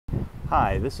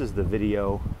Hi, this is the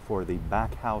video for the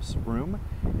back house room.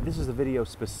 This is the video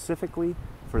specifically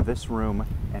for this room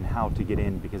and how to get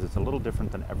in because it's a little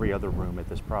different than every other room at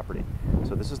this property.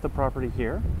 So this is the property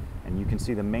here, and you can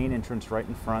see the main entrance right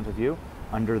in front of you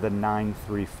under the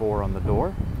 934 on the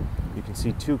door. You can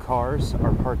see two cars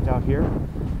are parked out here.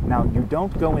 Now, you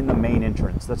don't go in the main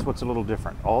entrance. That's what's a little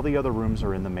different. All the other rooms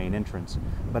are in the main entrance.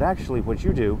 But actually, what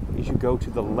you do is you go to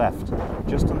the left,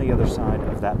 just on the other side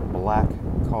of that black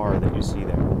car that you see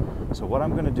there. So what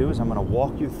I'm going to do is I'm going to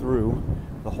walk you through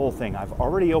the whole thing. I've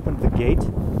already opened the gate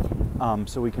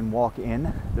so we can walk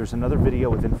in. There's another video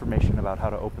with information about how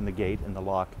to open the gate and the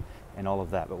lock and all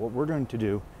of that. But what we're going to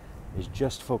do is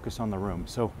just focus on the room.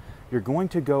 So you're going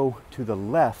to go to the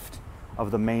left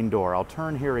of the main door. I'll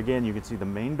turn here again. You can see the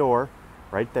main door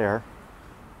right there.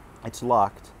 It's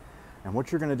locked. And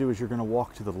what you're going to do is you're going to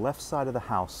walk to the left side of the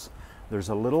house. There's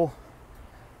a little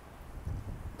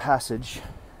passage,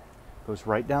 goes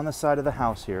right down the side of the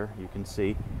house here. You can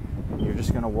see. You're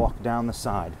just going to walk down the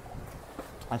side.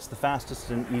 That's the fastest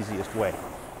and easiest way.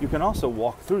 You can also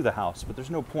walk through the house, but there's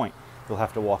no point. You'll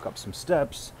have to walk up some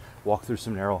steps, walk through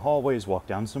some narrow hallways, walk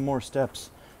down some more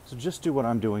steps. So just do what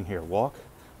I'm doing here. Walk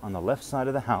on the left side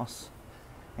of the house,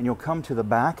 and you'll come to the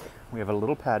back. We have a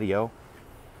little patio,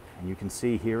 and you can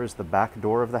see here is the back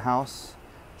door of the house.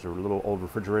 There's a little old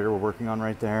refrigerator we're working on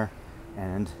right there.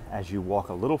 And as you walk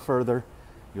a little further,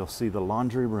 you'll see the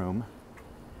laundry room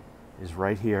is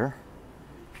right here,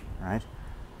 right?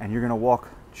 And you're gonna walk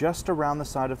just around the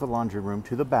side of the laundry room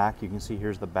to the back. You can see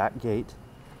here's the back gate,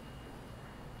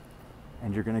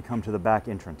 and you're gonna come to the back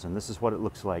entrance, and this is what it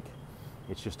looks like.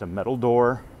 It's just a metal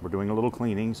door. We're doing a little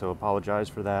cleaning, so apologize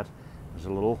for that. There's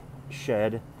a little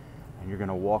shed, and you're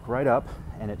gonna walk right up,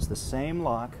 and it's the same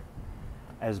lock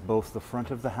as both the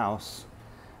front of the house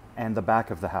and the back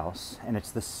of the house, and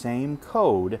it's the same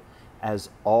code as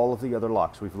all of the other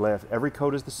locks. We've left, every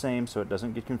code is the same, so it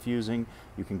doesn't get confusing.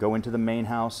 You can go into the main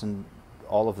house and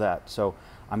all of that. So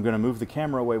I'm gonna move the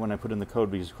camera away when I put in the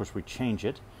code because of course we change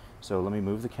it. So let me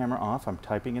move the camera off. I'm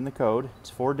typing in the code. It's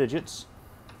 4 digits.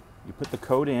 You put the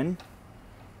code in,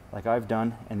 like I've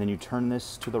done, and then you turn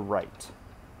this to the right,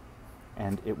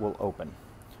 and it will open.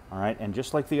 All right, and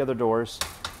just like the other doors,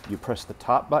 you press the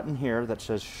top button here that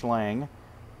says Schlang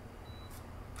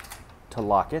to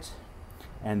lock it,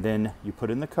 and then you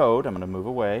put in the code. I'm going to move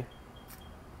away,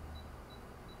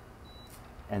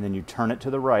 and then you turn it to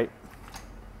the right,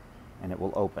 and it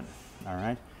will open. All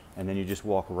right, and then you just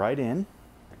walk right in,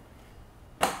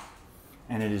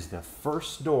 and it is the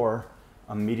first door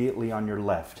immediately on your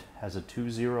left. Has a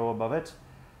 20 above it.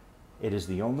 It is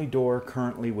the only door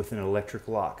currently with an electric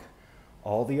lock.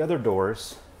 All the other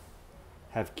doors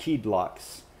have keyed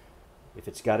locks. If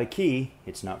it's got a key,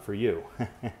 it's not for you.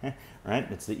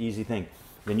 Right? It's the easy thing.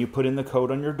 Then you put in the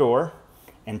code on your door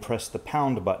and press the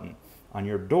pound button. On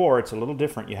your door, it's a little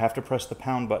different. You have to press the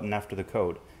pound button after the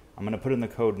code. I'm going to put in the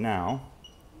code now.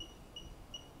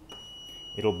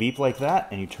 It'll beep like that,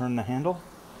 and you turn the handle.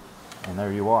 And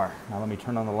there you are. Now let me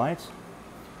turn on the lights.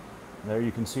 There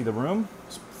you can see the room.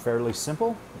 It's fairly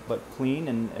simple, but clean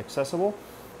and accessible.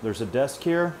 There's a desk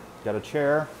here, got a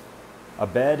chair, a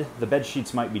bed. The bed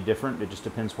sheets might be different. It just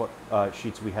depends what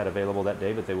sheets we had available that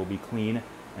day, but they will be clean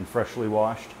and freshly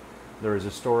washed. There is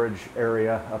a storage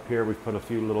area up here. We've put a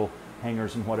few little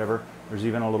hangers and whatever. There's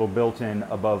even a little built-in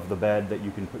above the bed that you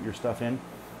can put your stuff in.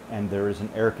 And there is an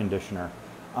air conditioner.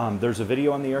 There's a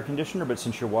video on the air conditioner, but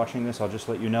since you're watching this, I'll just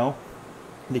let you know.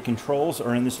 The controls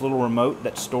are in this little remote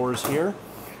that stores here.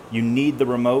 You need the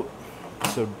remote,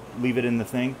 so leave it in the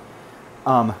thing.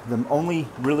 The only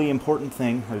really important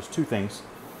thing, there's two things.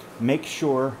 Make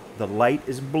sure the light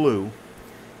is blue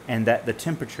and that the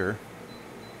temperature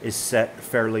is set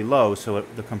fairly low so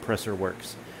the compressor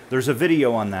works. There's a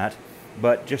video on that,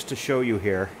 but just to show you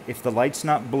here, if the light's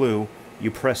not blue,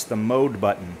 you press the mode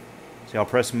button. See, I'll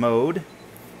press mode.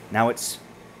 Now it's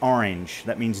orange,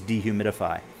 that means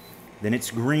dehumidify. Then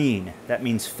it's green, that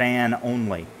means fan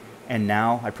only. And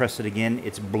now I press it again,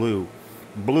 it's blue.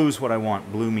 Blue's what I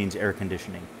want, blue means air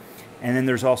conditioning. And then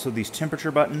there's also these temperature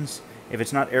buttons. If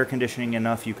it's not air conditioning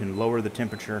enough, you can lower the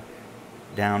temperature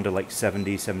down to like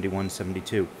 70, 71,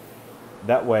 72.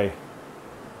 That way,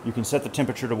 you can set the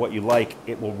temperature to what you like.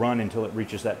 It will run until it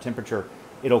reaches that temperature.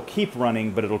 It'll keep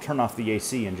running, but it'll turn off the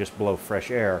AC and just blow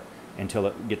fresh air until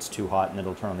it gets too hot, and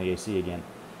it'll turn on the AC again.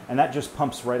 And that just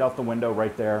pumps right out the window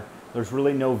right there. There's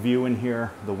really no view in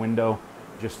here. The window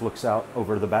just looks out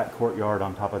over the back courtyard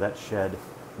on top of that shed.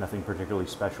 Nothing particularly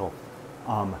special.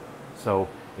 So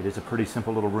it is a pretty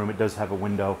simple little room. It does have a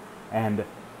window. And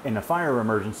in a fire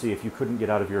emergency, if you couldn't get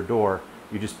out of your door,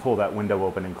 you just pull that window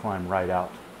open and climb right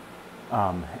out.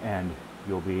 and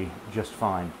you'll be just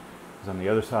fine. Because on the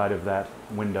other side of that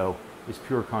window is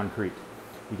pure concrete.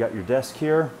 You got your desk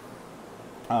here.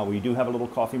 We do have a little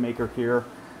coffee maker here.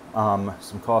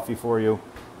 Some coffee for you.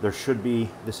 There should be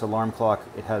this alarm clock.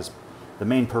 It has, the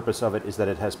main purpose of it is that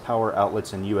it has power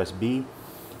outlets and USB.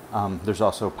 There's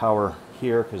also power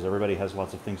here because everybody has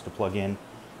lots of things to plug in.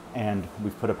 And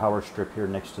we've put a power strip here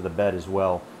next to the bed as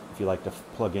well. If you like to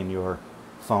plug in your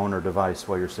phone or device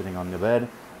while you're sitting on the bed,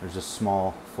 there's a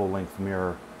small full-length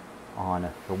mirror on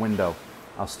the window.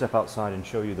 I'll step outside and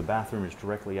show you the bathroom is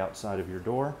directly outside of your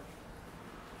door.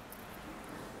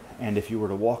 And if you were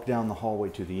to walk down the hallway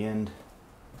to the end,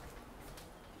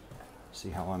 see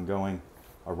how I'm going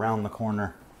around the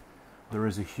corner, there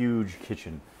is a huge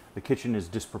kitchen. The kitchen is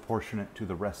disproportionate to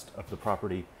the rest of the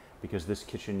property because this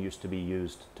kitchen used to be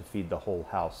used to feed the whole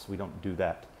house. We don't do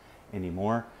that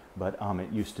anymore, but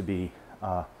it used to be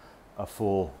a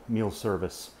full meal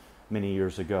service many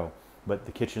years ago. But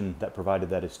the kitchen that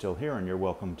provided that is still here, and you're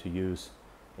welcome to use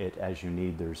it as you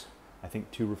need. There's, I think,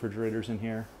 2 refrigerators in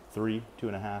here, 3,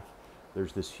 2.5.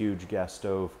 There's this huge gas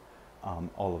stove,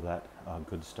 all of that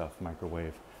good stuff,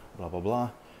 microwave, blah, blah,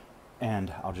 blah.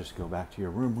 And I'll just go back to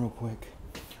your room real quick.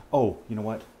 Oh, you know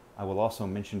what? I will also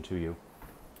mention to you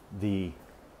the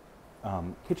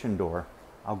kitchen door.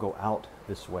 I'll go out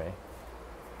this way.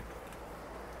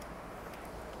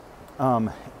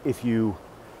 If you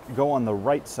go on the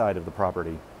right side of the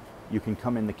property, you can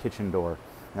come in the kitchen door.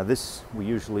 Now this we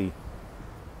usually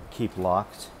keep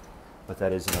locked, but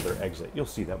that is another exit. You'll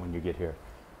see that when you get here.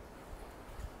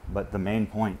 But the main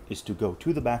point is to go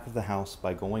to the back of the house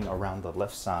by going around the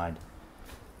left side.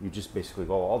 You just basically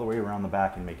go all the way around the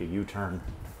back and make a U-turn.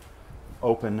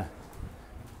 Open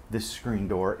this screen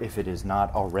door if it is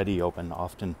not already open.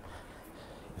 Often,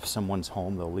 if someone's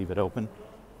home, they'll leave it open.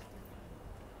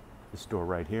 This door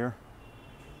right here.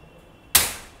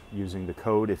 Using the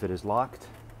code if it is locked.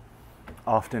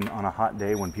 Often on a hot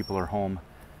day when people are home,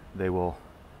 they will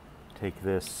take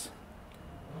this,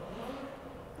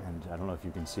 and I don't know if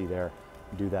you can see there,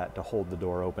 do that to hold the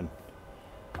door open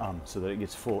so that it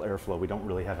gets full airflow. We don't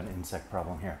really have an insect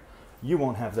problem here. You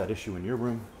won't have that issue in your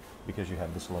room because you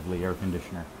have this lovely air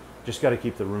conditioner. Just got to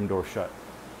keep the room door shut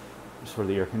just for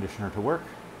the air conditioner to work.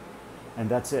 And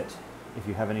that's it. If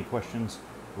you have any questions,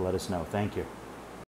 let us know. Thank you.